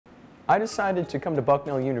I decided to come to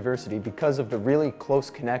Bucknell University because of the really close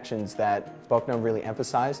connections that Bucknell really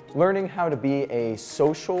emphasized. Learning how to be a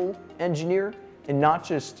social engineer and not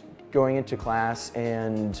just going into class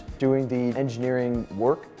and doing the engineering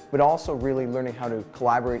work, but also really learning how to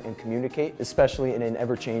collaborate and communicate, especially in an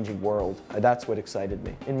ever-changing world. That's what excited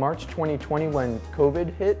me. In March 2020, when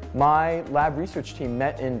COVID hit, my lab research team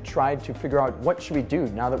met and tried to figure out what should we do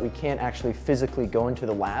now that we can't actually physically go into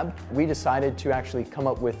the lab. We decided to actually come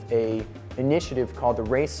up with an initiative called the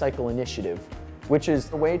Race Cycle Initiative, which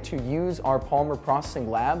is a way to use our polymer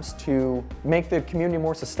processing labs to make the community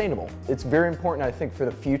more sustainable. It's very important, I think, for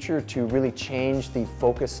the future to really change the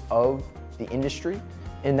focus of the industry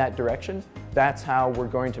in that direction. That's how we're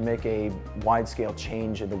going to make a wide-scale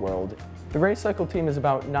change in the world. The Race Cycle team is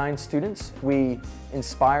about 9 students. We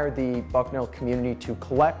inspire the Bucknell community to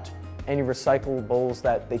collect any recyclables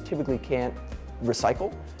that they typically can't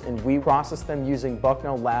recycle, and we process them using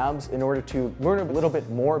Bucknell labs in order to learn a little bit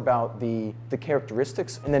more about the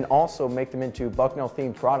characteristics and then also make them into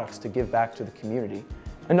Bucknell-themed products to give back to the community.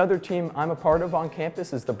 Another team I'm a part of on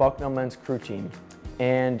campus is the Bucknell men's crew team.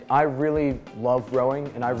 And I really love rowing,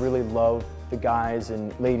 and I really love the guys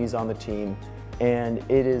and ladies on the team. And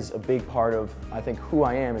it is a big part of, I think, who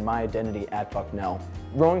I am and my identity at Bucknell.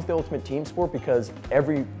 Rowing's the ultimate team sport because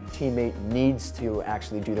every teammate needs to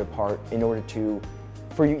actually do their part in order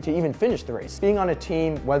for you to even finish the race. Being on a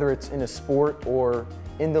team, whether it's in a sport or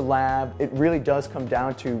in the lab, it really does come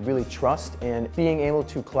down to really trust and being able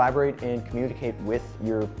to collaborate and communicate with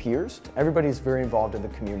your peers. Everybody's very involved in the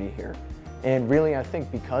community here. And really, I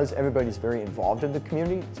think because everybody's very involved in the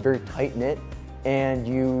community, it's very tight-knit, and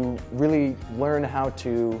you really learn how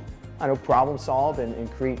to, problem solve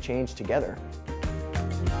and create change together.